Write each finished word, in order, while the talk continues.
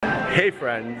Hey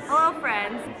friends. Hello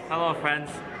friends. Hello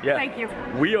friends. Yeah. Thank you.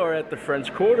 We are at the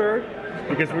French Quarter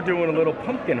because we're doing a little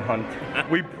pumpkin hunt.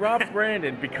 We brought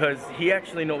Brandon because he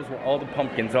actually knows where all the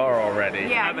pumpkins are already.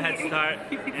 Yeah. I have a head start.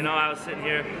 You know, I was sitting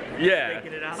here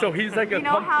taking it out. So he's like a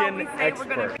pumpkin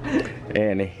expert.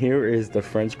 And here is the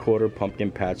French Quarter Pumpkin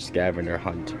Patch Scavenger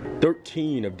Hunt.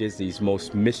 13 of Disney's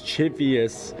most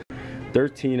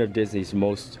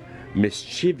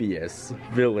mischievous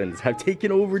villains have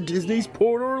taken over Disney's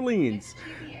Port Orleans.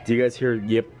 Do you guys hear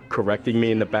Yip correcting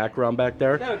me in the background back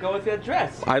there? No, go with that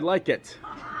dress. I like it.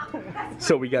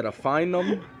 So we gotta find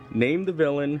them, name the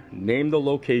villain, name the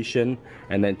location,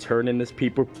 and then turn in this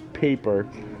paper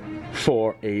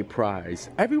for a prize.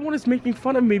 Everyone is making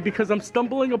fun of me because I'm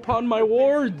stumbling upon my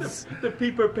words. The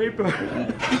paper.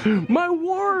 My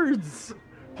words!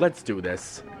 Let's do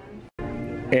this.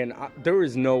 And there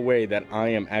is no way that I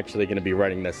am actually going to be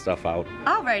writing this stuff out.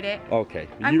 I'll write it. Okay.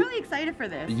 I'm really excited for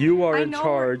this. You are in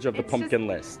charge of the pumpkin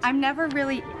list. I'm never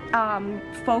really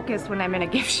focused when I'm in a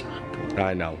gift shop.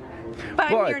 I know.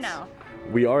 But I'm here now.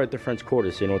 We are at the French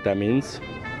Quarter, so you know what that means?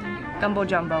 Gumbo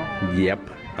jumbo. Yep.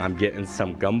 I'm getting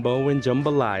some gumbo and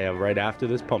jambalaya right after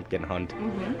this pumpkin hunt.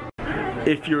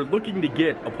 If you're looking to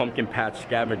get a pumpkin patch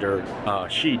scavenger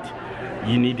sheet,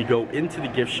 you need to go into the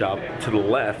gift shop to the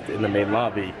left in the main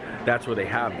lobby. That's where they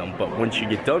have them. But once you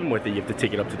get done with it, you have to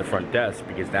take it up to the front desk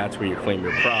because that's where you claim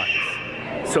your prize.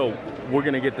 So we're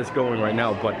gonna get this going right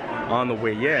now, but on the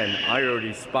way in, I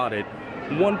already spotted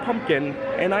one pumpkin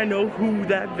and I know who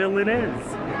that villain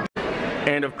is.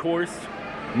 And of course,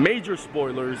 major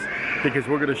spoilers because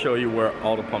we're gonna show you where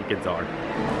all the pumpkins are.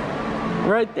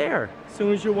 Right there, as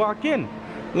soon as you walk in.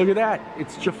 Look at that,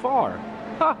 it's Jafar.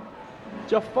 Ha!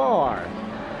 Jafar.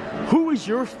 Who is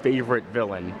your favorite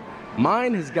villain?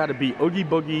 Mine has got to be Oogie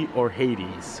Boogie or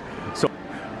Hades. So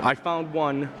I found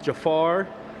one, Jafar,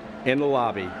 in the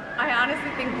lobby. I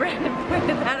honestly think Brandon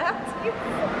pointed that out to you.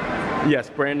 Yes,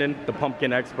 Brandon, the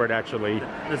pumpkin expert, actually.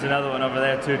 There's another one over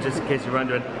there too, just in case you're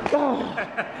wondering. Oh,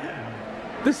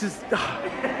 this is...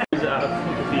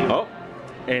 Oh,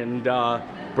 and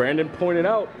Brandon pointed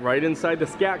out right inside the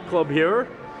Scat Club here.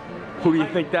 Who do you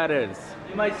think that is?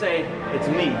 You might say it's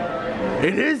me.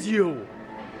 It is you.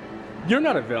 You're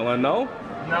not a villain, though.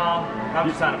 No, I'm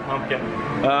just not a pumpkin.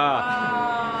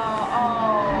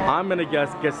 I'm gonna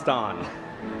guess Gaston,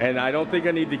 and I don't think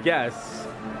I need to guess.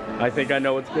 I think I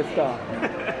know it's Gaston.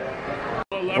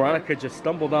 Veronica just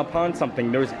stumbled upon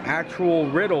something. There's actual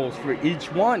riddles for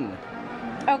each one.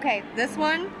 Okay, this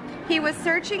one, he was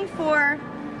searching for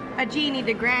a genie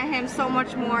to grant him so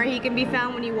much more he can be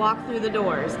found when you walk through the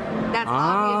doors. That's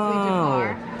obviously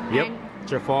Jafar. Yep, and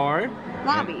Jafar.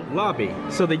 Lobby. Lobby.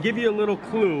 So they give you a little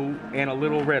clue and a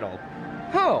little riddle.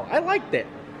 Oh, I liked it.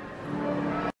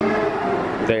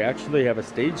 They actually have a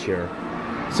stage here.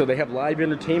 So they have live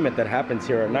entertainment that happens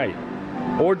here at night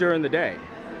or during the day.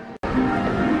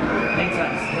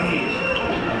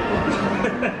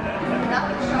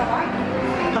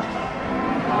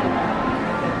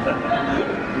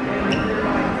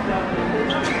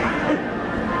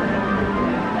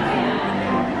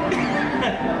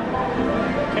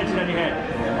 Catch it on your head.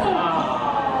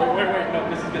 Wait, no,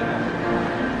 this is gonna happen.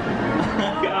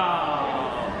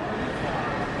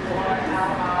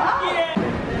 Yeah.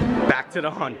 Back to the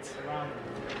hunt.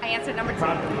 I answered number 2.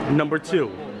 Number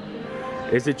 2.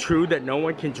 Is it true that no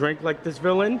one can drink like this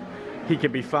villain? He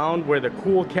can be found where the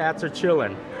cool cats are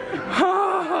chilling.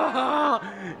 Ha ha ha!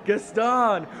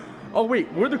 Gaston! Oh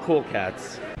wait, we're the cool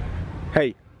cats.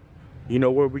 Hey, you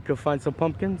know where we could find some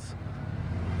pumpkins?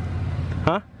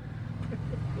 Huh?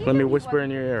 Let me whisper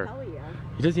in your ear.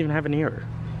 He doesn't even have an ear.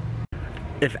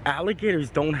 If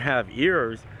alligators don't have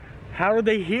ears, how do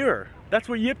they hear? That's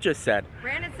what Yip just said.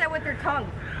 Brandon said with their tongue.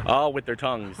 Oh, with their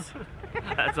tongues.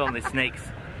 That's only snakes.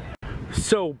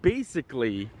 So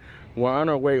basically, we're on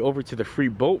our way over to the free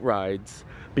boat rides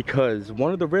because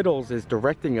one of the riddles is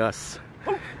directing us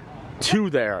to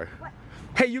there. What?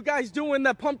 Hey, you guys doing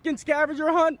the pumpkin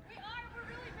scavenger hunt? We are, we're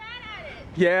really bad at it.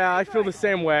 Yeah, I feel the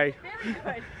same way. Very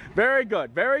good. Very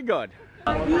good, very good.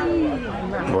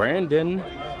 Brandon,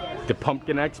 the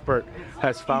pumpkin expert,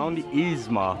 has found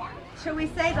Yzma. Should we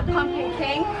say the Pumpkin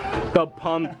King? The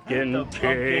Pumpkin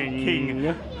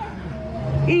King.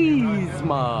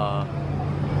 Yzma.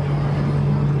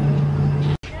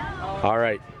 All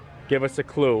right, give us a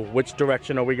clue. Which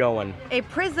direction are we going? A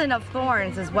prison of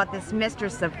thorns is what this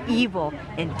mistress of evil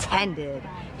intended.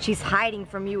 She's hiding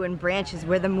from you in branches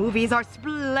where the movies are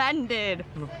splendid.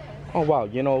 Oh wow,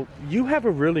 you know, you have a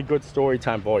really good story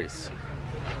time voice.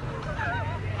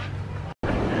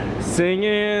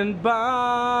 Singing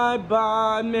bye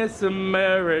bye Miss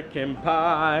American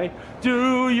Pie.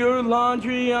 Do your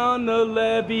laundry on the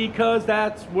levee, cause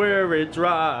that's where it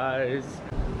dries.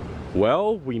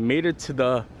 Well, we made it to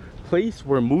the place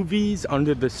where movies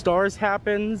under the stars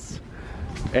happens.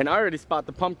 And I already spot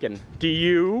the pumpkin. Do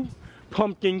you,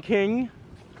 Pumpkin King?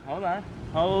 Hold on,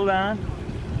 hold on,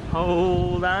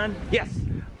 hold on. Yes!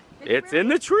 It's in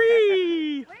the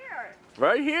tree! Where?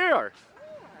 Right here.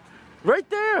 Right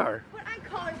there. But I'm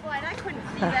colorblind, I couldn't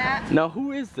see that. Now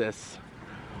who is this?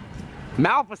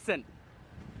 Maleficent.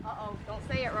 Uh-oh, don't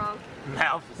say it wrong.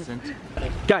 Maleficent.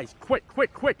 Guys, quick,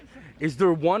 quick, quick. Is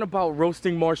there one about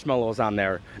roasting marshmallows on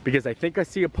there? Because I think I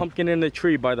see a pumpkin in the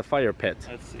tree by the fire pit.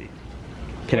 Let's see.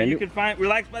 Can you can find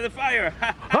relax by the fire.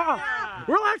 Ah,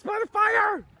 relax by the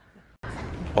fire.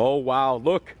 Oh wow,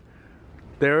 look.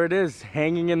 There it is,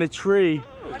 hanging in the tree.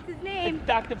 What's his name?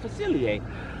 Dr. Facilier.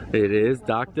 It is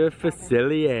Dr.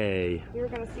 Facilier. We were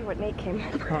gonna see what Nate came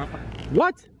in for.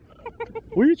 What?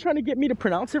 Were you trying to get me to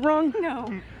pronounce it wrong?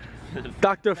 No.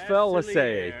 Dr.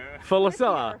 Felicity.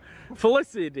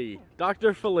 Felicity.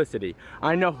 Dr. Felicity.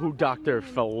 I know who Dr.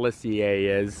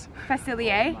 Felicier is.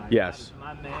 Facilier? Yes.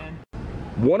 My man.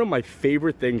 One of my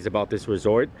favorite things about this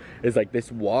resort is like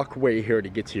this walkway here to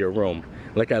get to your room.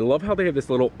 Like I love how they have this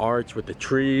little arch with the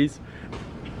trees.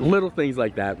 Little things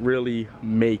like that really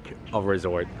make a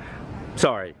resort.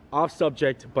 Sorry, off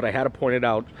subject, but I had to point it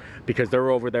out because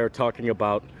they're over there talking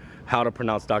about how to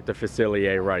pronounce Dr.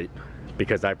 Facilier right,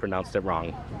 because I pronounced it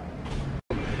wrong.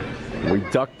 We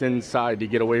ducked inside to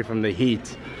get away from the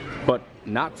heat, but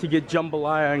not to get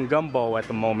jambalaya and gumbo at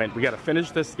the moment. We gotta finish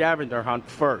the scavenger hunt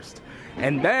first,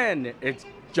 and then it's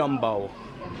jumbo.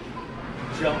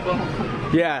 Jumbo?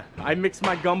 Yeah, I mix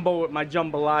my gumbo with my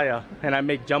jambalaya, and I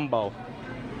make jumbo.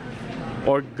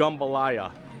 Or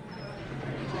gumbalaya.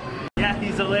 Yeah,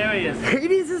 he's hilarious.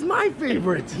 Hades is my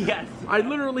favorite. Yes. I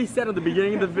literally said at the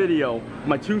beginning of the video,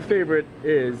 my two favorite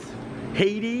is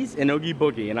Hades and Oogie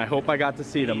Boogie, and I hope I got to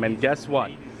see them. And guess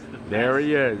what? There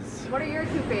he is. What are your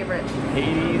two favorites?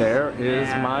 Hades. There is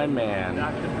my man.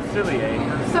 Dr.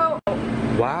 Facilier. So.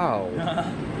 Wow.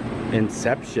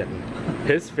 Inception.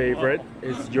 His favorite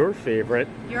is your favorite.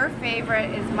 Your favorite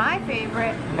is my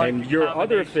favorite. And your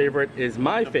other favorite is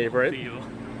my favorite.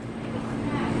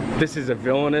 This is a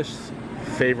villainous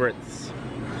favorites.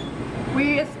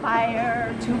 We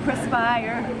aspire to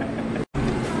perspire.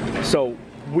 So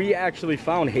we actually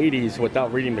found Hades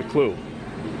without reading the clue,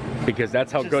 because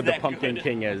that's how good the Pumpkin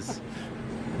King is.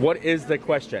 What is the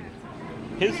question?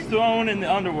 His throne in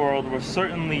the underworld was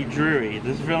certainly dreary.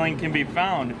 This villain can be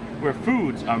found where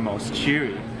foods are most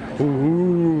cheery.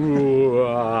 Ooh,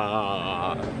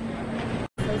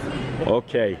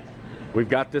 Okay, we've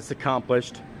got this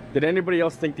accomplished. Did anybody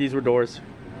else think these were doors?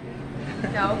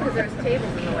 No, because there's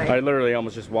tables in the way. I literally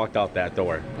almost just walked out that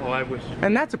door. Oh, I wish.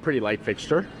 And that's a pretty light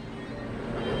fixture.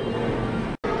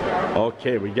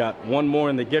 Okay, we got one more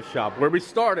in the gift shop where we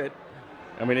started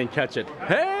and we didn't catch it.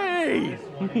 Hey!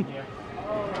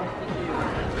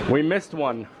 We missed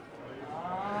one.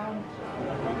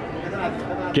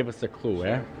 Give us a clue,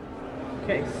 eh?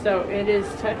 Okay, so it is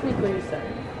technically,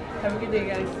 have a good day,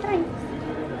 guys. Thanks.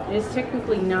 It is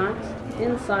technically not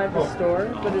inside the store,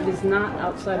 but it is not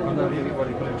outside of the building.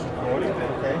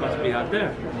 Must be out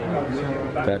there.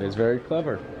 That is very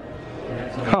clever.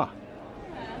 Huh.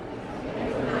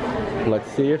 Let's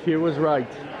see if he was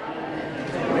right.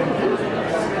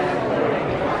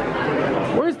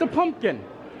 Where's the pumpkin?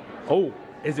 Oh,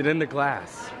 is it in the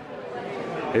glass?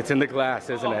 It's in the glass,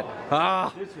 isn't it?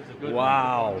 Ah,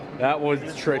 wow, that was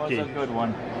tricky. That was a good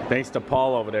one. Thanks to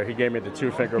Paul over there, he gave me the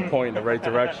two-finger point in the right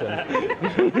direction.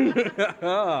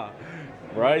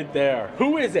 Right there.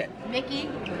 Who is it? Mickey.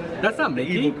 That's not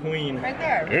Mickey. Evil Queen. Right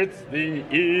there. It's the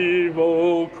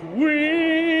Evil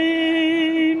Queen.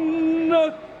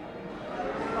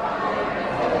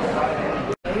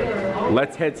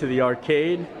 Let's head to the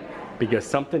arcade because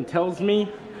something tells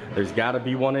me there's got to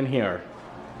be one in here.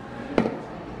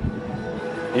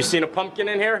 You seen a pumpkin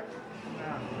in here?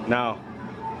 No.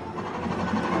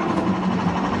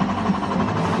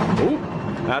 Ooh,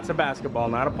 that's a basketball,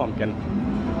 not a pumpkin.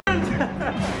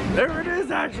 There it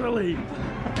is, actually.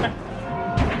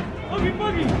 Oogie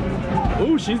Boogie.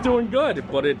 Ooh, she's doing good,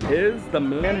 but it is the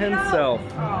man himself,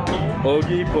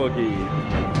 Oogie Boogie.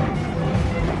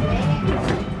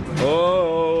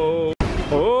 Oh,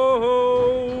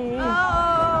 oh,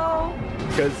 oh,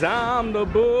 'cause I'm the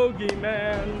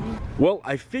boogeyman. Well,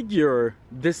 I figure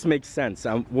this makes sense.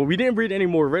 Well, we didn't read any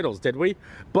more riddles, did we?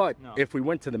 But no. If we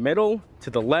went to the middle,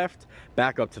 to the left,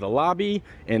 back up to the lobby,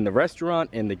 in the restaurant,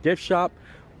 in the gift shop,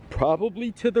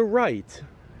 probably to the right,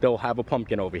 they'll have a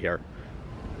pumpkin over here.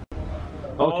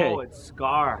 Okay. Oh, it's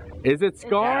Scar. Is it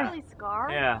Scar? Is that really Scar?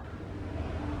 Yeah.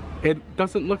 It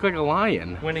doesn't look like a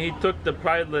lion. When he took the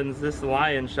Pridelands, this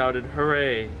lion shouted,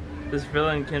 "Hooray! This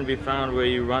villain can be found where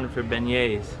you run for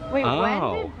beignets." Wait,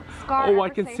 when did Scar Oh, I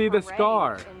ever can say see the hooray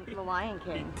scar. in The Lion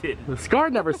King? Did. The Scar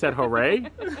never said hooray.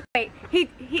 Wait, he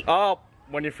Oh,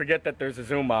 when you forget that there's a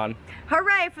zoom on.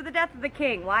 hooray for the death of the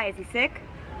king. Why, is he sick?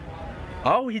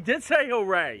 Oh, he did say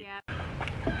hooray. Yeah.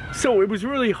 So it was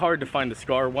really hard to find the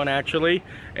Scar one actually,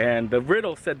 and the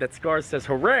riddle said that Scar says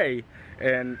hooray,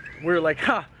 and we were like,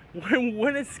 huh,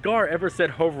 when has Scar ever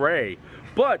said hooray?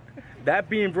 But that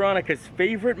being Veronica's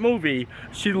favorite movie,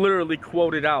 she literally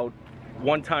quoted out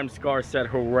one time Scar said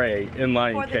hooray in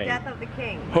Lion For King. the death of the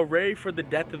king. Hooray for the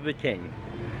death of the king.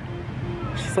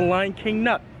 She's a Lion King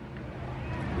nut.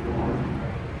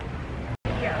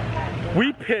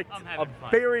 We picked a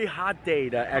very hot day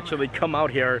to actually come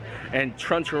out here and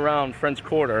trunch around French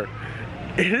Quarter.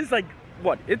 It is like,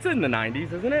 what? It's in the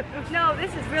 90s, isn't it? No,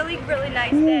 this is really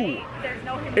nice day. There's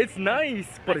no humidity. It's nice,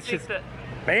 but it's just,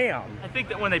 bam. I think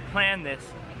that when they planned this,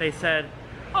 they said,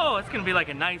 oh, it's gonna be like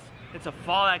a nice, it's a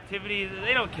fall activity.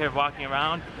 They don't care walking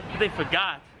around, but they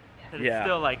forgot that it's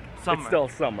still like summer. It's still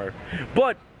summer.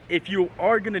 But if you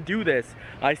are gonna do this,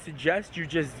 I suggest you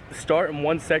just start in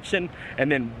one section and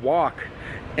then walk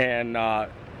and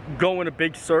go in a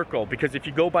big circle, because if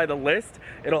you go by the list,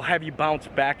 it'll have you bounce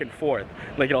back and forth.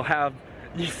 Like it'll have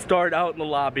you start out in the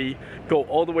lobby, go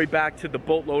all the way back to the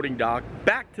boat loading dock,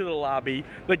 back to the lobby.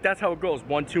 Like that's how it goes,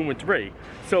 1, 2, and 3.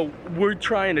 So we're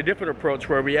trying a different approach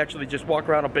where we actually just walk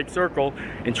around a big circle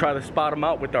and try to spot them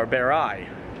out with our bare eye.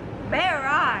 Bare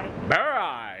eye. Bare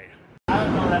eye. I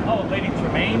don't know that. Oh, Lady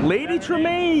Tremaine. Lady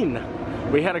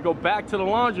Tremaine. We had to go back to the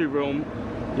laundry room,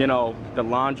 you know, the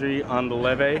laundry on the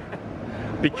levee,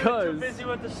 because We're too busy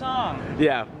with the song.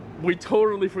 yeah, we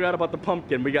totally forgot about the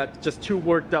pumpkin. We got just too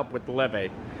worked up with the levee.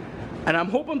 And I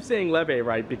hope I'm saying levee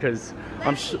right, because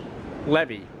I'm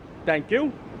levee. Thank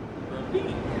you.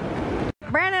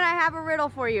 Brandon, I have a riddle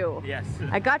for you. Yes.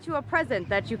 I got you a present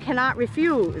that you cannot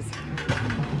refuse.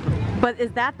 But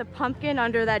is that the pumpkin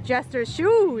under that jester's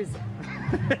shoes?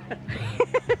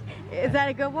 Is that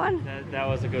a good one? That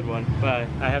was a good one, but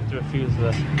I have to refuse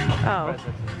the Oh.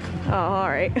 present. Oh, all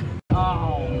right.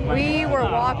 Oh, my We God. were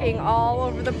walking all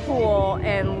over the pool,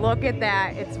 and look at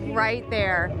that. It's right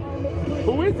there.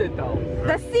 Who is it though?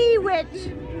 The sea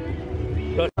witch.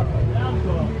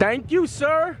 Thank you,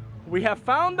 sir. We have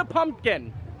found the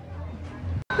pumpkin.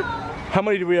 How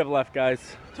many do we have left,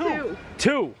 guys? Two.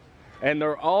 2. And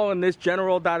they're all in this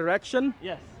general direction?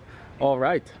 Yes. All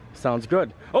right, sounds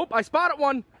good. Oh, I spotted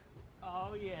one.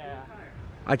 Oh, yeah.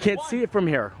 I can't see it from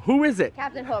here. Who is it?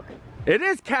 Captain Hook. It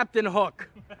is Captain Hook.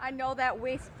 I know that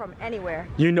waist from anywhere.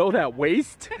 You know that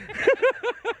waist?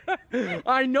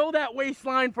 I know that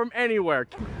waistline from anywhere.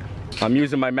 I'm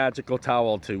using my magical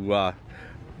towel to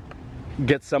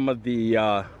get some of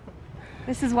the...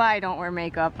 This is why I don't wear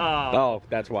makeup. Oh,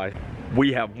 that's why.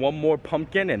 We have one more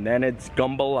pumpkin and then it's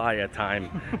jambalaya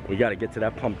time. We got to get to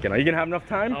that pumpkin. Are you going to have enough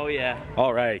time? Oh, yeah.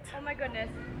 All right. Oh my goodness.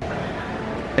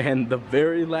 And the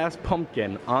very last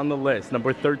pumpkin on the list,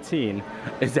 number 13,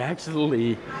 is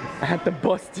actually at the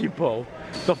bus depot,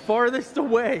 the farthest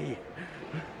away.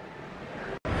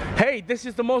 Hey, this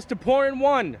is the most important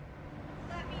one.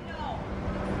 Let me know.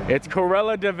 It's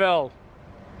Cruella de Vil.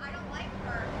 I don't like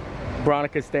her.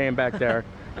 Veronica's staying back there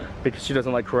because she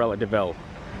doesn't like Cruella de Vil.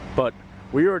 But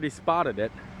we already spotted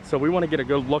it, so we want to get a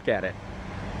good look at it.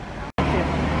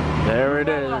 There it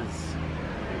is.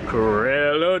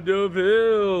 Cruella de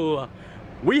Vil.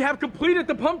 We have completed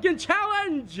the pumpkin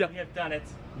challenge. We have done it.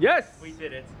 Yes. We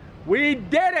did it. We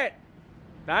did it.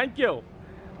 Thank you.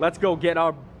 Let's go get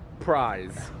our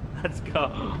prize. Let's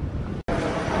go.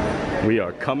 We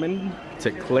are coming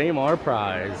to claim our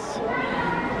prize.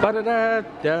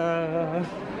 Ba-da-da-da.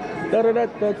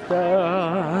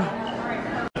 Da-da-da-da-da.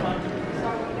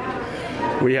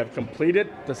 We have completed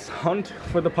this hunt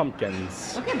for the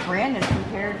pumpkins. Look at Brandon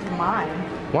compared to mine.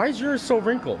 Why is yours so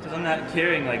wrinkled? Because I'm not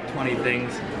carrying like 20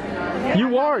 things.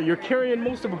 You are. You're carrying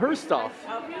most of her stuff.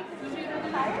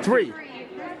 3.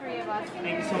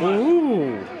 Thank you so much.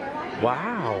 Ooh.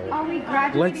 Wow. Oh, we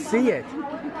graduated. Let's see it.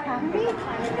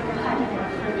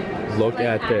 Look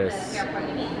at this.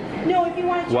 No, if you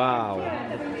want to. Wow.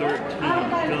 13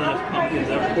 villainous pumpkins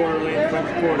at Quarterly and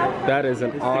French Quarter. That is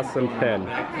an awesome pen.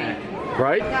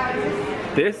 Right?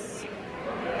 This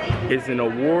is an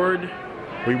award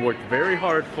we worked very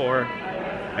hard for,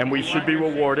 and we should be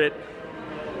rewarded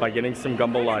by getting some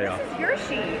jambalaya. This is your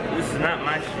sheet. This is not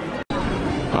my sheet.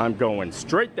 I'm going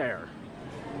straight there.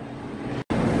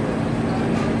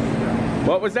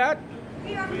 What was that?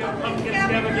 We are Pumpkin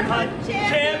scavenger hunt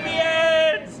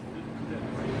champions!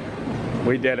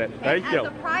 We did it. Thank you. As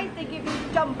a prize, they give you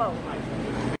jumbo.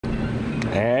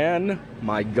 And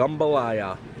my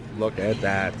jambalaya. Look at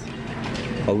that.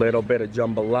 A little bit of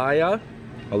jambalaya,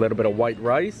 a little bit of white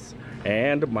rice,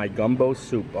 and my gumbo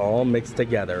soup all mixed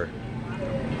together.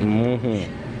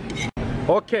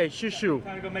 Okay, Shushu.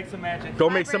 Time to go make some magic. Go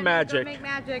make some magic. Go make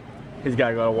magic. He's got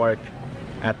to go to work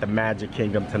at the Magic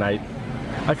Kingdom tonight.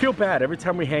 I feel bad. Every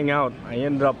time we hang out, I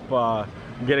end up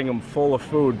getting him full of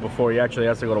food before he actually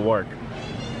has to go to work.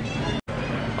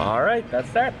 All right,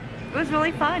 that's that. It was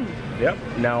really fun. Yep.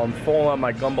 Now I'm full on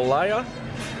my jambalaya.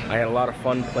 I had a lot of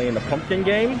fun playing the pumpkin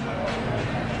game.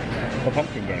 The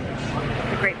pumpkin game.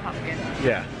 The Great Pumpkin.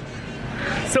 Yeah.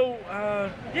 So,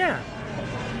 yeah.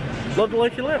 Love the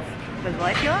life you live. Live the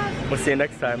life you love. We'll see you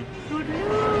next time.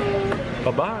 Toodaloo.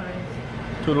 Bye-bye.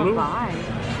 Toodaloo. Bye.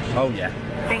 Oh, yeah.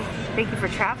 Thank you for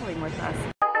traveling with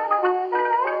us.